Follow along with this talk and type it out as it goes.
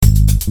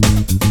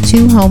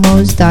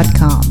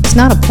twohomos.com. It's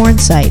not a porn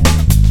site.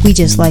 We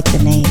just like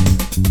the name.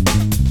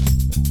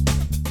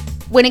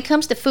 When it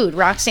comes to food,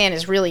 Roxanne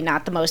is really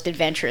not the most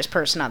adventurous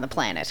person on the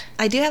planet.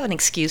 I do have an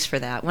excuse for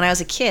that. When I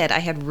was a kid, I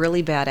had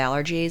really bad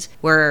allergies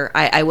where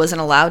I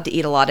wasn't allowed to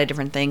eat a lot of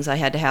different things. I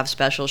had to have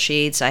special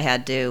sheets. I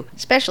had to...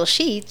 Special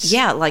sheets?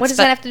 Yeah. What does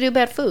that have to do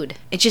about food?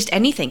 It's just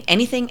anything.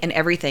 Anything and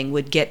everything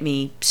would get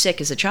me sick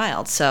as a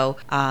child. So...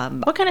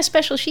 what kind of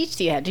special sheets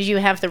do you have? Did you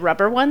have the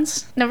rubber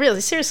ones? No,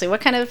 really, seriously,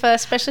 what kind of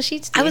special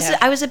sheets do you have?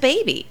 I was a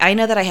baby. I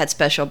know that I had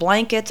special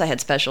blankets. I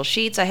had special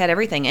sheets. I had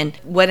everything. And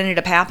what ended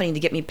up happening to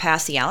get me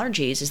past the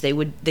allergies is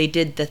they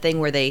did the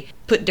thing where they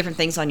put different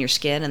things on your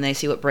skin and they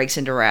see what breaks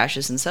into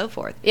rashes and so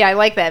forth. Yeah, I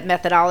like that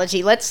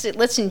methodology.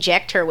 Let's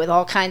inject her with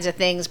all kinds of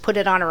things, put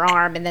it on her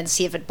arm, and then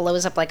see if it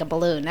blows up like a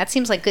balloon. That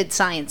seems like good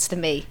science to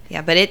me.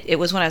 Yeah, but it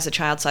was when I was a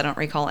child, so I don't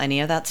recall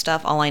any of that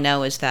stuff. All I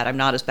know is that I'm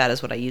not as bad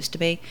as what I used to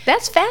be.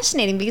 That's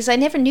fascinating because I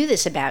never knew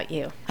this about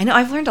you. I know,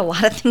 I've learned a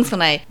lot of things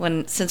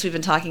since we've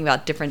been talking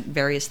about different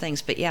various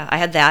things. But yeah, I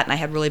had that and I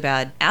had really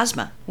bad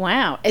asthma.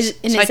 Wow.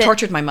 So I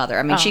tortured my mother.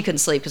 I mean, she couldn't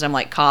sleep because I'm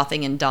like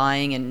coughing and dying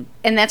and...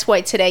 And that's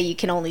why today you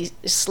can only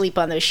sleep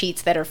on those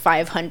sheets that are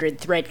 500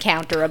 thread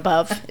count or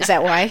above. Is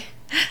that why?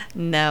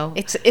 No.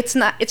 It's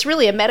not. It's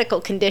really a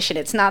medical condition.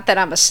 It's not that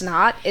I'm a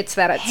snot. It's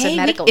that it's a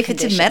medical condition.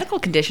 If it's a medical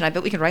condition, I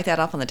bet we can write that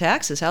off on the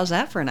taxes. How's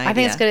that for an idea? I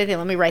think it's a good idea.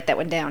 Let me write that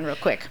one down real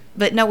quick.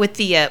 But no, with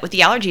the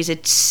allergies,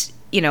 it's...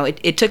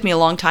 it took me a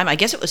long time. I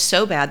guess it was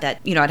so bad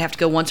that, I'd have to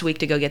go once a week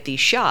to go get these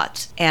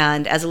shots.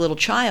 And as a little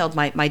child,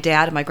 my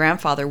dad and my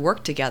grandfather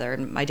worked together.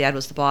 And my dad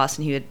was the boss,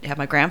 and he would have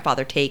my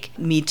grandfather take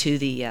me to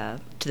the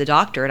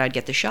doctor, and I'd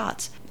get the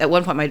shots. At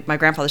one point, my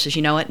grandfather says,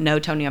 you know what? No,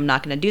 Tony, I'm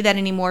not going to do that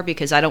anymore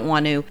because I don't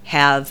want to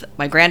have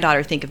my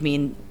granddaughter think of me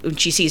and when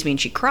she sees me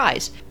and she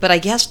cries. But I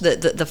guess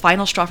the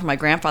final straw for my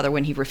grandfather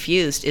when he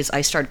refused is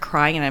I started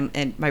crying,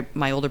 and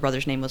my older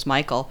brother's name was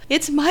Michael.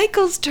 It's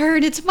Michael's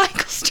turn. It's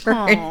Michael's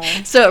turn.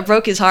 Aww. So it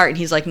broke his heart, and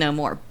he's like, no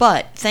more.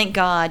 But thank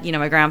God,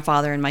 my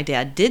grandfather and my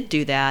dad did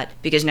do that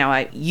because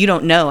now you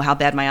don't know how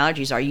bad my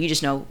allergies are. You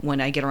just know when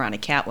I get around a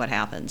cat what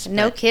happens.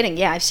 No kidding.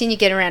 Yeah, I've seen you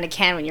get around a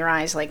cat when your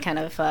eyes like kind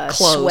of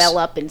swell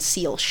up and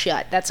seal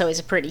shut. That's always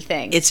a pretty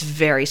thing. It's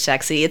very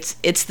sexy.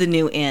 It's the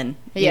new in.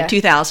 Yeah.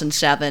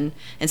 2007,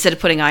 instead of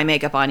putting eye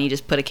makeup on, you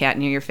just put a cat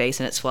near your face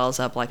and it swells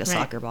up like a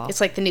soccer ball. It's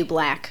like the new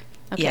black.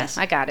 Okay, yes.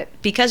 I got it.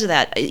 Because of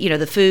that,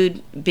 the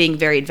food being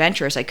very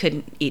adventurous, I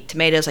couldn't eat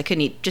tomatoes. I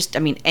couldn't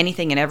eat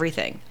anything and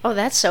everything. Oh,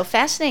 that's so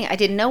fascinating. I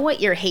didn't know what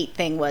your hate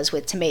thing was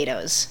with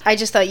tomatoes. I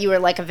just thought you were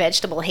like a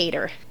vegetable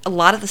hater. A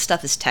lot of the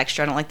stuff is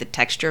texture. I don't like the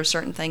texture of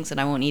certain things, and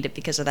I won't eat it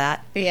because of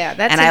that. Yeah,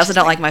 that's And I also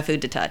don't like my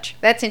food to touch.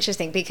 That's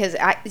interesting because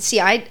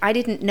I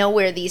didn't know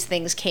where these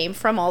things came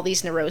from, all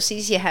these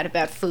neuroses you had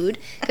about food.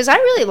 Because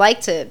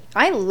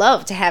I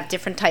love to have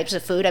different types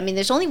of food. I mean,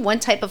 there's only one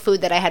type of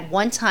food that I had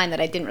one time that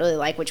I didn't really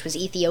like, which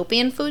was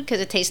Ethiopian food because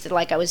it tasted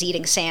like I was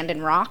eating sand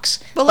and rocks.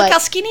 Well, look how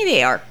skinny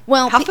they are.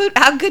 Well, how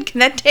good can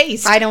that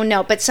taste? I don't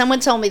know, but someone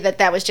told me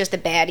that was just a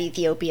bad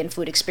Ethiopian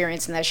food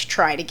experience and that I should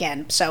try it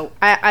again. So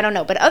I don't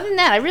know, but other than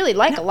that, I really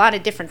like a lot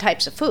of different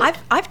types of food.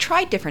 I've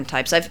tried different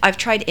types. I've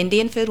tried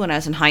Indian food when I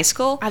was in high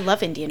school. I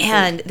love Indian food.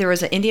 And there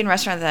was an Indian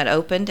restaurant that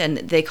opened, and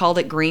they called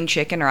it green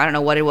chicken, or I don't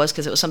know what it was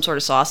because it was some sort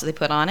of sauce that they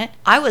put on it.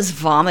 I was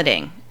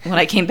vomiting when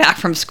I came back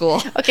from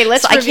school. Okay,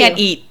 let's review. I can't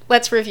eat.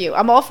 Let's review.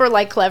 I'm all for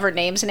like clever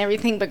names and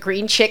everything, but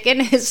green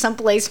chicken is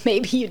someplace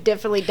maybe you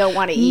definitely don't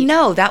want to eat.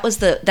 No, that was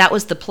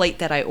the plate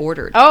that I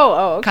ordered.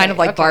 Oh, okay. Kind of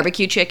like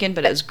barbecue chicken,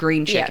 but it was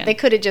green chicken. Yeah, they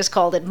could have just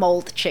called it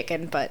mold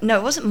chicken, but no,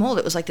 it wasn't mold.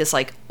 It was like this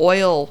like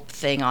oil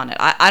thing on it.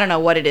 I don't know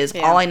what it is.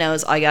 Yeah. All I know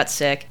is I got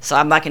sick, so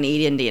I'm not going to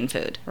eat Indian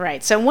food.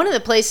 Right. So one of the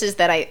places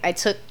that I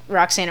took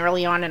Roxanne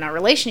early on in our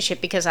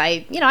relationship because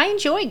I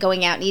enjoy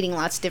going out and eating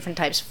lots of different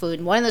types of food.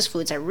 And one of those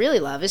foods I really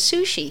love is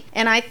sushi.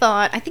 And I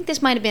think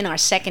this might have been our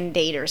second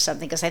date or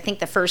something because I think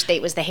the first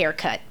date was the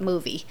haircut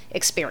movie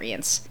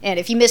experience. And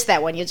if you missed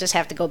that one, you'll just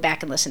have to go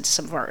back and llisten to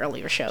some of our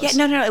earlier shows.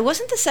 Yeah, no, it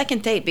wasn't the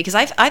second date because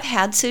I've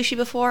had sushi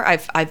before.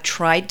 I've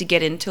tried to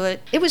get into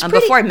it. It was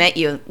before I met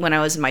you when I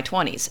was in my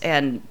 20s,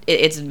 and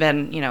it's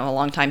been a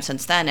long time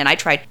since then. And I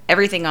tried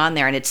everything on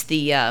there, and it's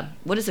the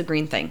what is the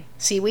green thing?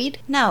 Seaweed?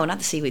 No, not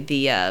the seaweed.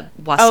 The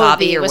wasabi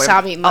the or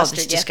wasabi mustard.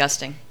 Oh, it's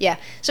disgusting. Yeah.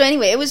 So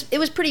anyway, it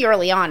was pretty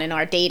early on in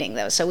our dating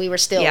though. So we were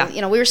still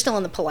we were still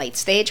in the polite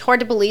stage.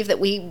 Hard to believe that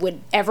we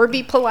would ever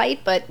be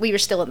polite, but we were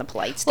still in the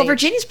polite stage. Well,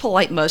 Virginia's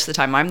polite most of the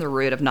time. I'm the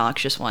rude,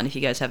 obnoxious one. If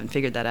you guys haven't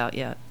figured that out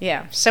yet.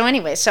 Yeah. So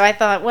anyway, I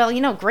thought, well,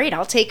 great.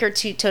 I'll take her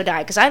to Todai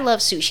because I love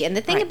sushi. And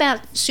the thing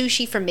about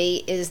sushi for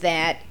me is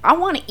that I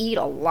want to eat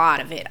a lot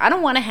of it. I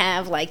don't want to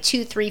have like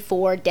 2, 3,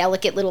 4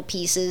 delicate little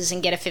pieces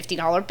and get a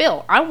 $50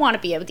 bill. I want to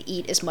be able to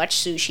eat as much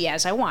sushi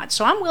as I want.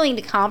 So I'm willing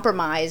to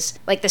compromise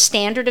like the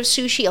standard of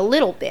sushi a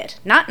little bit.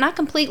 Not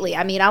completely.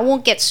 I mean, I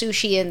won't get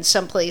sushi in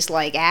some place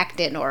like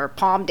Acton or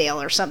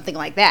Palmdale or something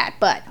like that,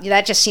 but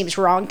that just seems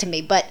wrong to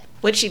me. But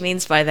What she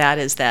means by that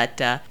is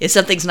that if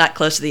something's not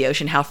close to the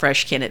ocean, how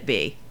fresh can it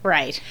be?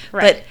 Right.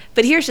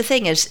 But here's the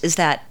thing is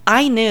that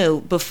I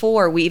knew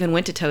before we even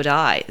went to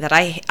Todai that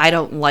I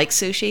don't like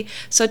sushi.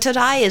 So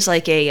Todai is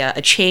like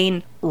a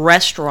chain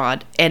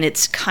restaurant, and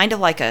it's kind of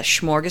like a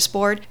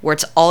smorgasbord where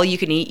it's all you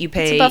can eat. You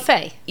pay, it's a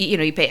buffet.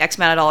 You pay X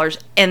amount of dollars,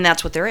 and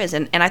that's what there is.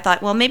 And I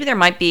thought, well, maybe there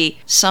might be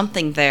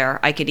something there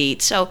I could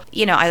eat. So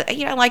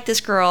I like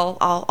this girl.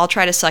 I'll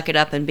try to suck it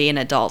up and be an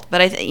adult.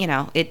 But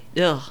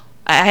I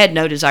had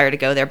no desire to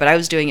go there, but I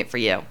was doing it for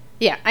you.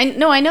 Yeah, I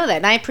know that,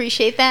 and I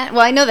appreciate that.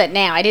 Well, I know that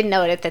now. I didn't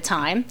know it at the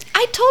time.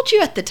 I told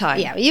you at the time.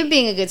 Yeah, you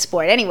being a good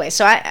sport. Anyway,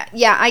 so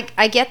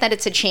I get that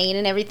it's a chain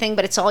and everything,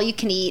 but it's all you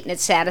can eat, and it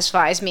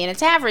satisfies me, and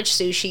it's average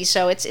sushi,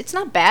 so it's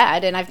not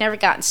bad, and I've never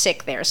gotten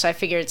sick there, so I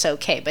figure it's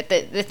okay. But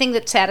the thing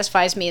that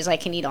satisfies me is I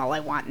can eat all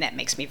I want, and that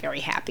makes me very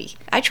happy.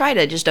 I try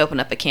to just open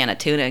up a can of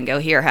tuna and go,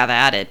 here, have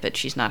at it, but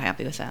she's not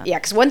happy with that. Yeah,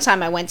 because one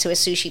time I went to a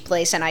sushi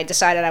place, and I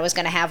decided I was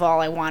going to have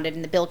all I wanted,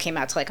 and the bill came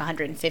out to like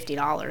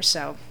 $150,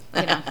 so,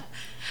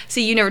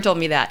 See, you never told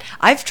me that.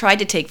 I've tried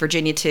to take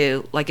Virginia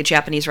to like a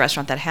Japanese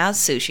restaurant that has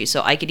sushi,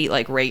 so I could eat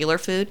like regular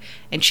food,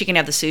 and she can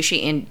have the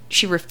sushi, and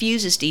she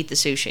refuses to eat the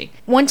sushi.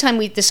 One time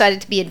we decided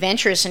to be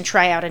adventurous and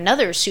try out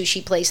another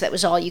sushi place that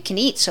was all you can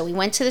eat. So we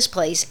went to this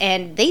place,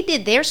 and they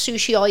did their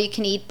sushi all you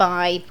can eat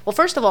by, well,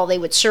 first of all, they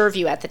would serve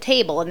you at the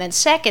table, and then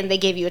second, they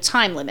gave you a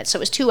time limit, so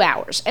it was 2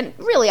 hours. And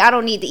really, I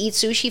don't need to eat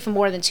sushi for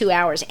more than 2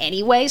 hours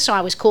anyway, so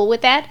I was cool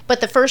with that.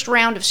 But the first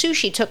round of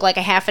sushi took like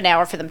a half an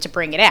hour for them to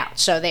bring it out.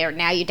 So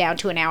now you're down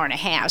to an hour and a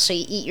half. So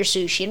you eat your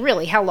sushi, and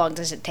really, how long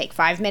does it take?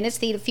 5 minutes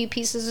to eat a few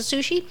pieces of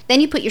sushi?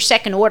 Then you put your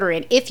second order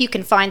in, if you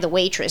can find the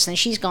waitress, and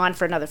she's gone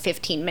for another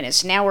 15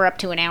 minutes. Now we're up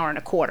to an hour and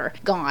a quarter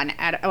gone,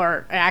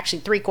 or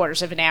actually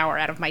 3/4 of an hour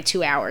out of my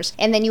 2 hours.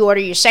 And then you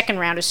order your second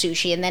round of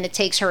sushi, and then it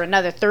takes her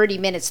another 30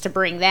 minutes to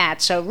bring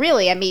that. So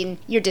really, I mean,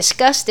 you're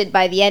disgusted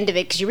by the end of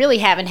it because you really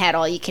haven't had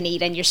all you can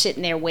eat, and you're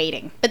sitting there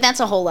waiting. But that's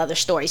a whole other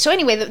story. So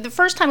anyway, the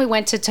first time we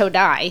went to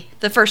Todai,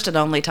 The first and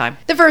only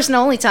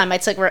time I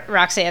took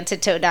Roxanne to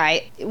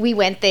Todai, we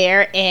went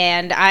there,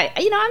 and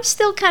I'm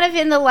still kind of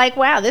in the like,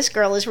 wow, this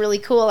girl is really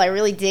cool. I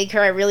really dig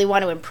her. I really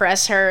want to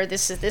impress her.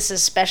 This is a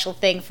special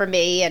thing for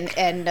me,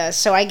 and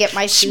so I get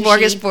my sushi.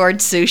 Smorgasbord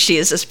sushi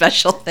is a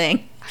special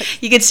thing.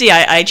 You can see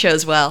I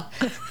chose well.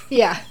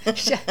 Yeah,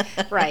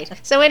 right.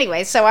 So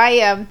anyway,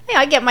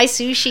 I get my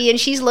sushi, and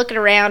she's looking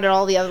around at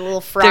all the other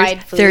little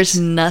fried foods. There's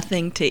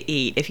nothing to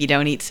eat if you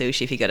don't eat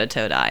sushi if you go to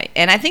Todai.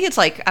 And I think it's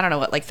like, I don't know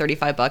what, like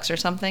 $35 or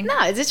something? No,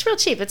 it's real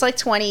cheap. It's like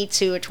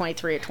 22 or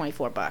 23 or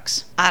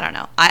 $24. I don't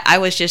know. I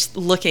was just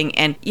looking,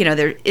 and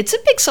it's a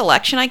big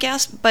selection, I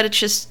guess, but it's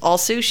just all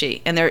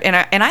sushi. And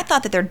I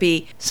thought that there'd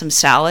be some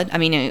salad. I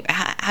mean,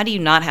 how do you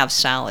not have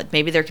salad?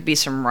 Maybe there could be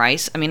some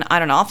rice. I mean, I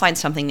don't know. I'll find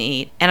something to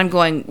eat. And I'm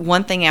going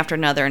one thing after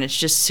another, and it's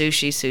just sushi,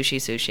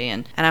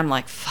 and I'm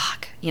like,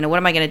 fuck, what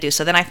am I going to do?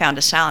 So then I found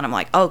a salad. I'm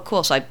like, oh,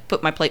 cool. So I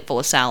put my plate full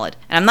of salad,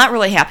 and I'm not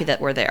really happy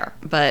that we're there,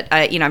 but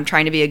I'm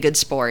trying to be a good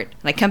sport.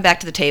 And I come back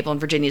to the table,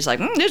 and Virginia's like,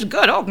 this is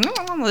good. Oh,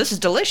 this is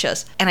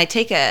delicious. And I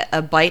take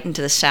a bite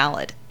into the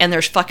salad, and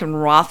there's fucking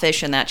raw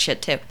fish in that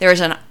shit too. There's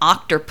an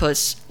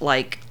octopus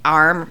like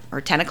arm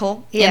or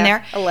tentacle in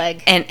there, a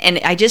leg, and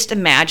I just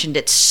imagined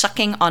it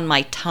sucking on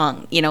my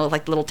tongue,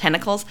 like little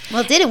tentacles.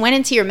 Well, it went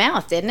into your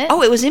mouth, didn't it?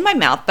 Oh, it was in my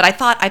mouth, but I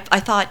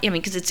thought,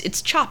 because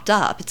it's chopped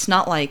up. It's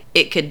not like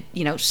it could,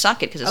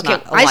 suck it because it's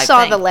not a live I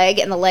saw thing. the leg,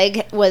 and the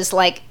leg was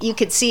like, you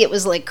could see it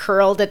was like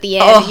curled at the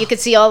end. And you could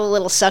see all the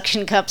little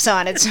suction cups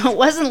on it, so it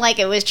wasn't like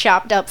it was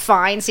chopped up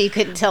fine, so you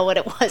couldn't tell what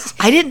it was.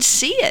 I didn't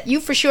see it. You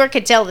for sure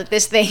could tell that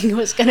this thing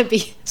was going to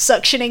be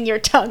suctioning your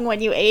tongue when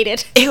you ate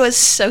it. It was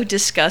so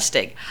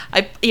disgusting.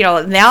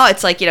 Now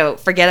it's like,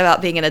 forget about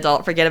being an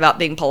adult, forget about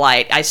being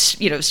polite. I,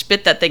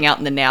 spit that thing out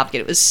in the napkin.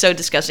 It was so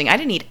disgusting. I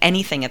didn't eat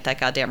anything at that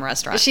goddamn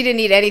restaurant. She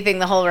didn't eat anything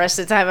the whole rest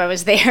of the time I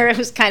was there. It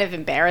was kind of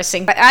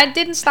embarrassing. But it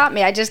didn't stop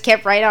me. I just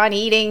kept right on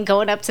eating,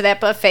 going up to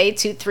that buffet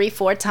 2, 3,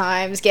 4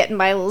 times, getting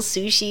my little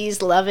sushis,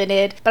 loving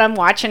it. But I'm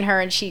watching her,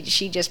 and she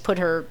just put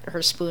her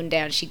spoon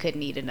down. She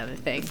couldn't eat another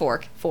thing.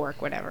 Fork,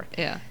 whatever.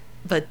 Yeah.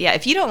 But yeah,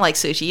 if you don't like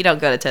sushi, you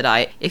don't go to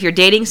Todai. If you're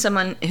dating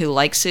someone who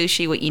likes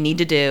sushi, what you need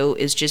to do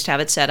is just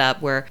have it set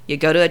up where you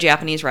go to a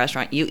Japanese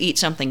restaurant, you eat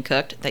something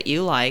cooked that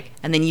you like,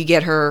 and then you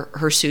get her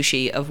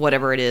sushi of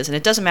whatever it is. And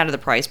it doesn't matter the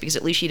price, because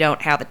at least you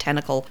don't have a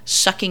tentacle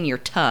sucking your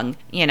tongue,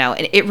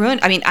 and it ruined,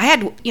 I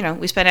had,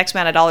 we spent X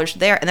amount of dollars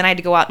there, and then I had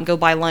to go out and go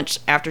buy lunch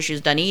after she was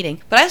done eating.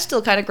 But I was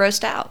still kind of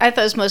grossed out. I thought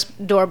it was the most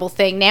adorable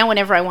thing. Now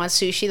whenever I want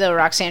sushi, though,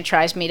 Roxanne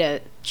tries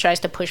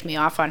to push me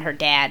off on her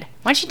dad.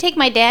 Why don't you take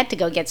my dad to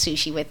go get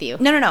sushi with you?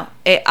 No.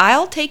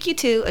 I'll take you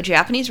to a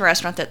Japanese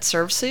restaurant that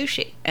serves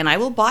sushi, and I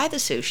will buy the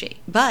sushi.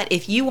 But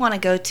if you want to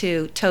go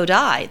to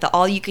Todai, the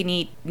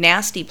all-you-can-eat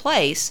nasty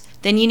place,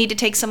 then you need to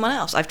take someone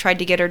else. I've tried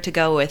to get her to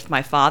go with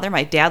my father.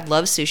 My dad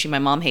loves sushi. My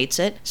mom hates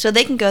it. So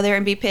they can go there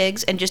and be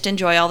pigs and just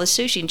enjoy all the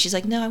sushi. And she's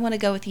like, no, I want to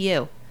go with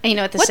you. And you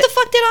know what the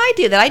fuck did I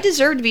do that I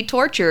deserve to be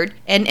tortured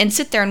and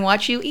sit there and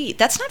watch you eat?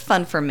 That's not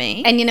fun for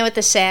me. And you know what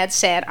the sad,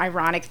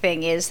 ironic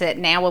thing is, that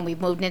now when we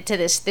moved into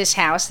this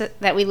house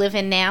that we live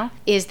in now,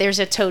 is there's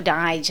a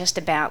Todai just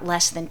about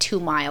less than 2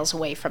 miles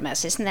away from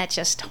us. Isn't that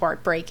just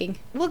heartbreaking?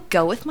 We'll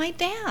go with my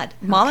dad.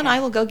 Mom and I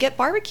will go get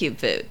barbecue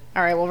food.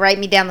 All right, well, write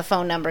me down the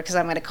phone number because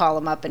I'm going to call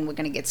him up and we're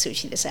going to get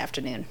sushi this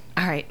afternoon.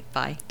 All right,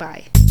 bye.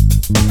 Bye.